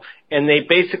Patrol, and they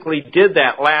basically did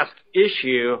that last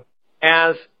issue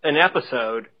as an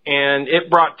episode, and it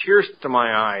brought tears to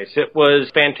my eyes. It was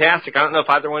fantastic. I don't know if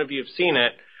either one of you have seen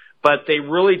it, but they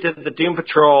really did the Doom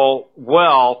Patrol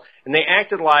well, and they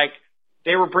acted like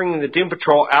they were bringing the Doom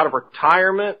Patrol out of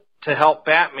retirement to help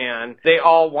Batman. They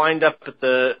all wind up at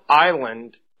the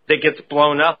island that gets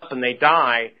blown up and they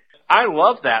die. I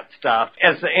love that stuff.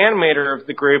 As the animator of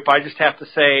the group, I just have to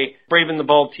say Brave and the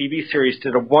Bold TV series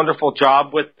did a wonderful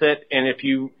job with it, and if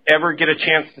you ever get a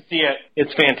chance to see it,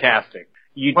 it's fantastic.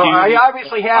 I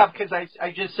obviously have, because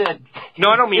I just said... No,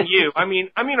 I don't mean you. I mean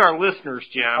our listeners,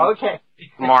 Jim. Okay.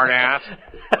 Smart ass.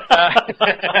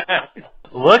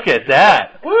 Look at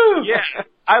that. Woo! Yeah,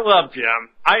 I love Jim.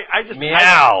 I just...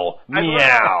 Meow.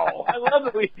 Meow. I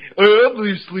love it.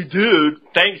 Obviously, dude.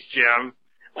 Thanks, Jim.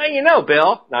 Well, you know,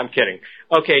 Bill. No, I'm kidding.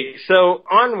 Okay, so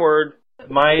onward.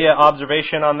 My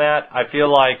observation on that, I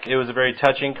feel like it was a very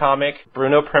touching comic.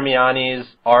 Bruno Premiani's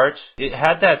art, it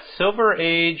had that Silver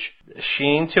Age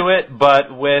sheen to it,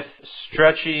 but with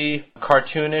stretchy,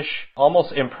 cartoonish,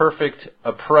 almost imperfect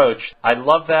approach. I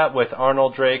love that with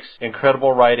Arnold Drake's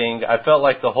incredible writing. I felt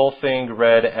like the whole thing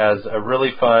read as a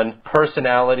really fun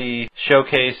personality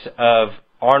showcase of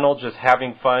Arnold just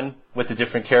having fun with the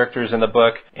different characters in the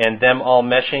book and them all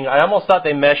meshing. I almost thought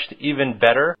they meshed even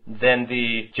better than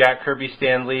the Jack Kirby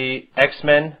Stan Lee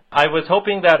X-Men. I was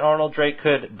hoping that Arnold Drake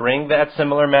could bring that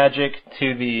similar magic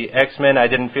to the X-Men. I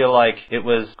didn't feel like it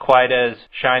was quite as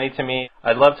shiny to me.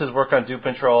 I loved his work on Doom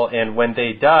Patrol, and when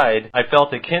they died, I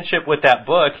felt a kinship with that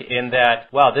book in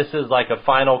that, wow, this is like a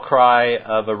final cry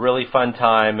of a really fun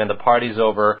time and the party's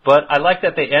over. But I like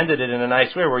that they ended it in a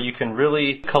nice way where you can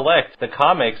really collect the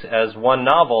comics as one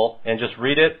novel and just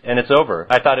read it and it's over.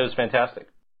 I thought it was fantastic.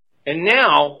 And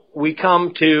now we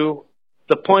come to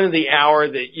the point of the hour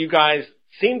that you guys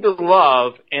seem to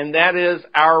love, and that is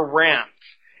our rants.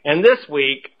 And this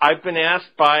week, I've been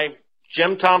asked by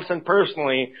Jim Thompson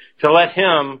personally to let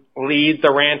him lead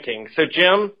the ranting. So,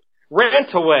 Jim, rant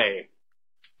away.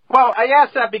 Well, I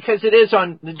asked that because it is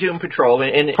on the Doom Patrol,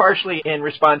 and partially in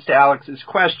response to Alex's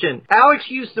question. Alex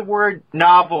used the word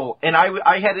novel, and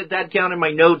I had that down in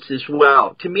my notes as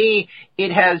well. To me,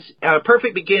 it has a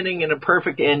perfect beginning and a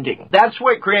perfect ending. That's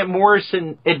what Grant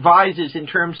Morrison advises in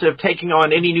terms of taking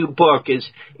on any new book, is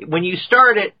when you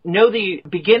start it, know the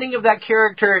beginning of that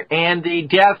character and the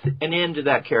death and end of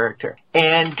that character.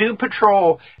 And Doom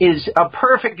Patrol is a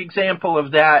perfect example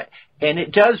of that. And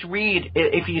it does read,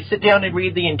 if you sit down and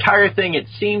read the entire thing, it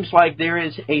seems like there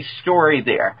is a story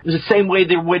there. The same way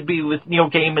there would be with Neil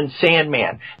Gaiman's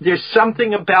Sandman. There's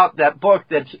something about that book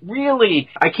that's really,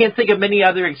 I can't think of many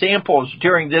other examples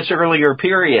during this earlier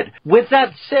period. With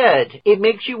that said, it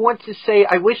makes you want to say,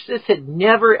 I wish this had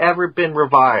never ever been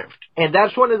revived. And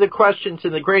that's one of the questions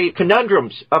and the great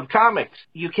conundrums of comics.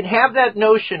 You can have that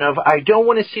notion of, I don't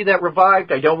want to see that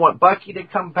revived, I don't want Bucky to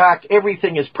come back,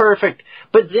 everything is perfect,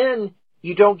 but then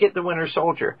you don't get the Winter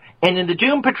Soldier. And in the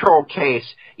Doom Patrol case,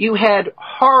 you had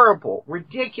horrible,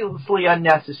 ridiculously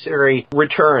unnecessary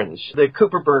returns. The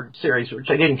Cooperberg series, which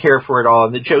I didn't care for at all,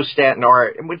 and the Joe Staton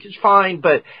art, which is fine,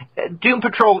 but Doom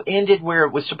Patrol ended where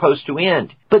it was supposed to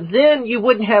end. But then you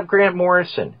wouldn't have Grant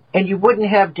Morrison, and you wouldn't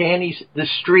have Danny's The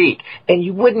Street, and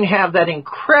you wouldn't have that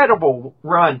incredible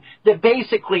run that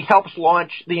basically helps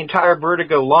launch the entire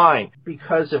Vertigo line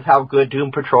because of how good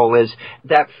Doom Patrol is,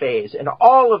 that phase, and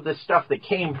all of the stuff that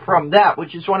came from that,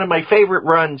 which is one of my favorite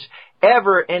runs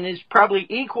ever and is probably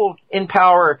equal in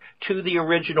power to the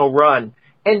original run.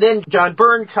 And then John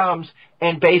Byrne comes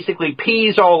and basically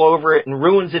pees all over it and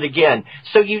ruins it again.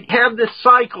 So you have this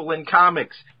cycle in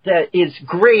comics that is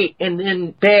great and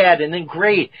then bad and then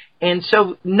great. And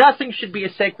so nothing should be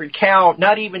a sacred cow,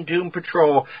 not even Doom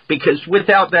Patrol, because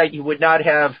without that you would not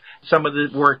have some of the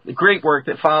work, the great work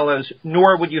that follows,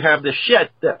 nor would you have the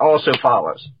shit that also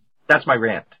follows. That's my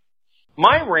rant.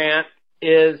 My rant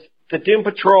is the Doom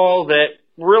Patrol that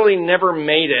really never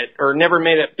made it, or never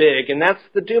made it big, and that's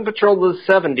the Doom Patrol of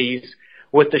the 70s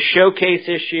with the Showcase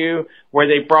issue where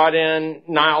they brought in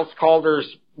Niles Calder's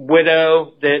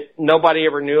widow that nobody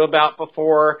ever knew about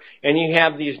before, and you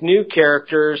have these new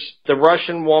characters, the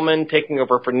Russian woman taking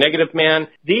over for Negative Man.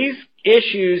 These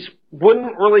issues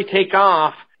wouldn't really take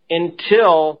off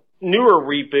until newer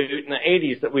reboot in the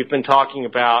 80s that we've been talking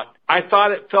about. I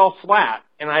thought it fell flat,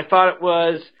 and I thought it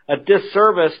was a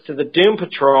disservice to the Doom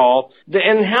Patrol.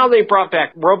 And how they brought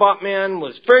back Robot Man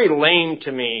was very lame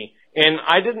to me, and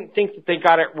I didn't think that they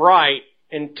got it right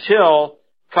until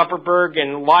Kupperberg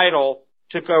and Lytle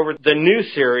took over the new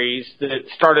series that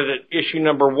started at issue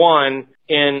number 1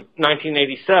 in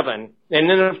 1987. And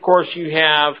then, of course, you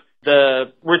have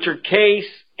the Richard Case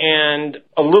and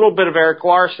a little bit of Eric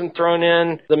Larson thrown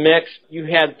in the mix. You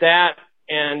had that,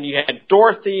 and you had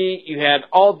Dorothy, you had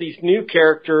all these new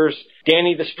characters,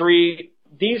 Danny the Street.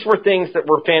 These were things that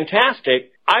were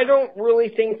fantastic. I don't really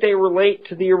think they relate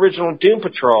to the original Doom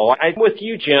Patrol. I'm with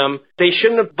you, Jim. They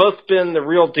shouldn't have both been the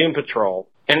real Doom Patrol.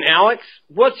 And Alex,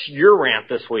 what's your rant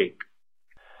this week?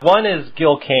 One is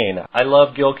Gil Kane. I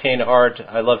love Gil Kane art.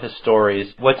 I love his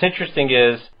stories. What's interesting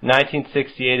is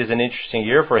 1968 is an interesting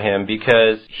year for him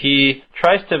because he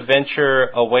tries to venture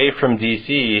away from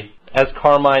DC as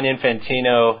Carmine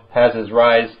Infantino has his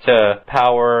rise to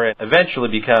power and eventually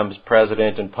becomes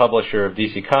president and publisher of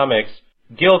DC Comics.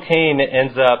 Gil Kane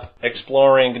ends up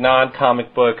exploring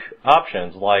non-comic book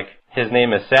options like His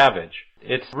Name is Savage.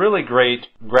 It's a really great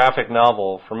graphic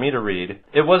novel for me to read.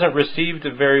 It wasn't received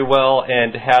very well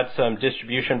and had some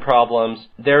distribution problems.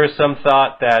 There is some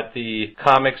thought that the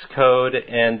Comics Code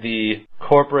and the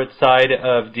corporate side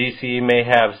of DC may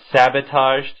have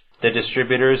sabotaged the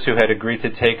distributors who had agreed to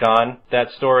take on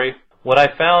that story. What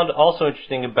I found also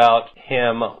interesting about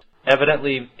him,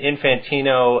 evidently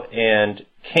Infantino and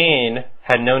Kane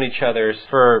had known each other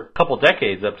for a couple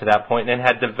decades up to that point and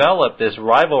had developed this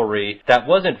rivalry that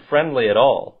wasn't friendly at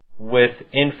all. With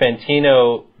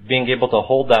Infantino being able to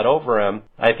hold that over him,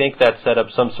 I think that set up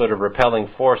some sort of repelling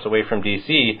force away from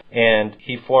DC, and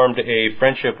he formed a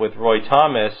friendship with Roy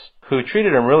Thomas, who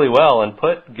treated him really well and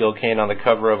put Gil Kane on the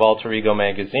cover of Alter Ego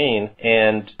magazine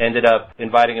and ended up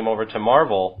inviting him over to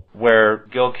Marvel, where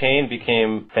Gil Kane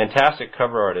became a fantastic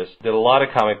cover artist, did a lot of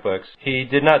comic books. He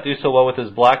did not do so well with his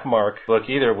Black Mark book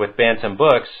either with Bantam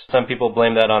Books. Some people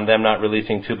blame that on them not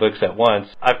releasing 2 books at once.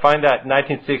 I find that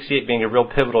 1968 being a real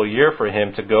pivotal year for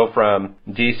him to go from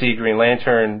DC Green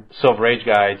Lantern Silver Age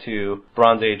guy to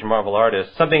Bronze Age Marvel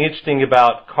artist. Something interesting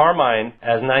about Carmine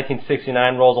as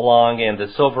 1969 rolls along and the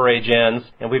Silver Age ends,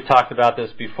 and we've talked about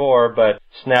this before, but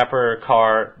Snapper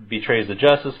Carr betrays the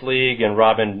Justice League and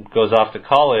Robin goes off to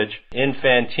college.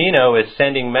 Infantino is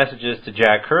sending messages to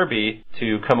Jack Kirby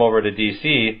to come over to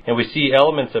DC, and we see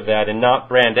elements of that in Not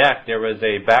Brand X. There was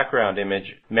a background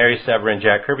image, Mary Severin,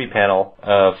 Jack Kirby panel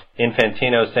of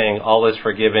Infantino saying, "All is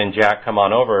forgiven, Jack, come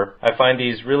on over." I find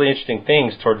these really interesting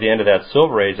things toward the end of that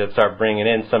Silver Age that start bringing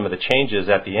in some of the changes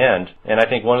at the end. And I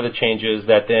think one of the changes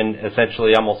that then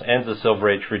essentially almost ends the Silver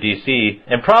Age for DC,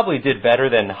 and probably did better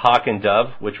than Hawk and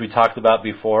Dove, which we talked about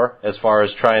before as far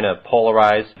as trying to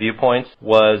polarize viewpoints,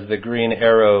 was the Green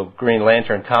Arrow Green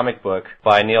Lantern comic book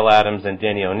by Neil Adams and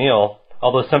Denny O'Neil.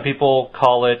 Although some people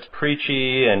call it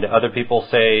preachy and other people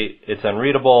say it's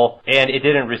unreadable, and it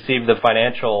didn't receive the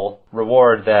financial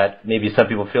reward that maybe some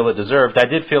people feel it deserved, I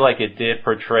did feel like it did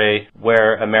portray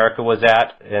where America was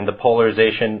at and the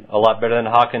polarization a lot better than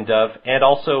Hawk and Dove, and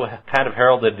also kind of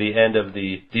heralded the end of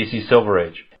the DC Silver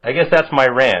Age. I guess that's my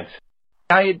rant.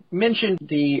 I had mentioned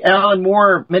the Alan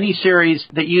Moore miniseries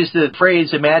that used the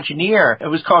phrase Imagineer. It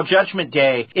was called Judgment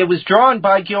Day. It was drawn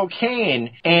by Gil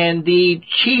Kane, and the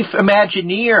chief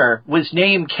Imagineer was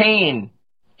named Kane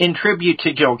in tribute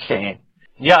to Gil Kane.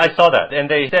 Yeah, I saw that. And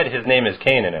they said his name is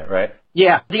Kane in it, right?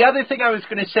 Yeah. The other thing I was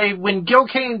going to say, when Gil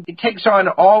Kane takes on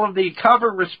all of the cover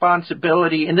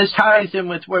responsibility, and this ties in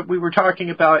with what we were talking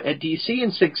about at DC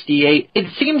in 68,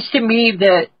 it seems to me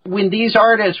that when these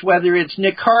artists, whether it's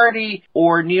Nick Hardy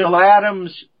or Neil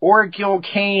Adams or Gil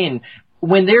Kane,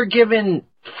 when they're given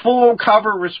full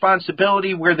cover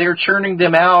responsibility where they're churning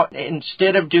them out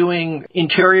instead of doing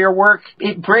interior work,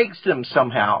 it breaks them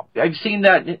somehow. I've seen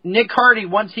that. Nick Hardy,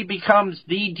 once he becomes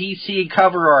the DC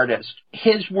cover artist,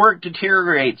 his work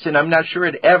deteriorates, and I'm not sure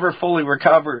it ever fully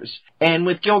recovers. And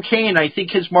with Gil Kane, I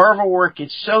think his Marvel work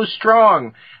is so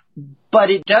strong, but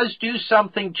it does do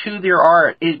something to their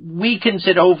art. It weakens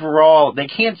it overall. They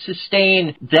can't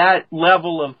sustain that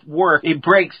level of work. It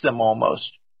breaks them almost.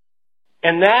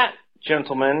 And that,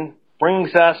 gentlemen,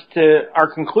 brings us to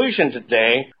our conclusion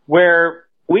today, where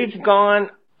we've gone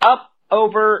up,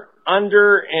 over,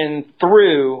 under, and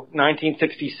through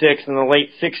 1966 and the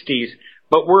late 60s,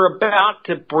 but we're about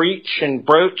to breach and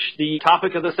broach the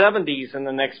topic of the 70s in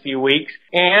the next few weeks,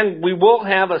 and we will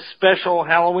have a special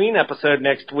Halloween episode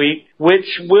next week, which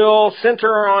will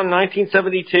center on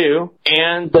 1972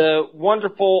 and the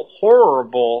wonderful,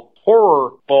 horrible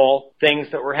things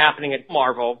that were happening at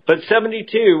Marvel. But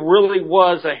 72 really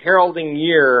was a heralding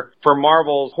year for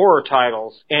Marvel's horror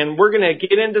titles. And we're going to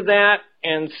get into that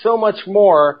and so much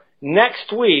more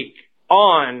next week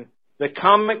on the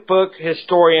Comic Book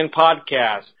Historian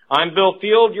Podcast. I'm Bill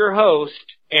Field, your host,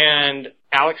 and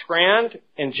Alex Grand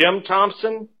and Jim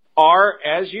Thompson are,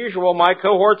 as usual, my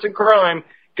cohorts in crime.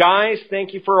 Guys,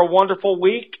 thank you for a wonderful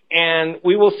week, and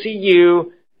we will see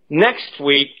you next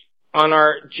week on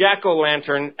our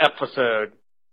Jack-O-Lantern episode.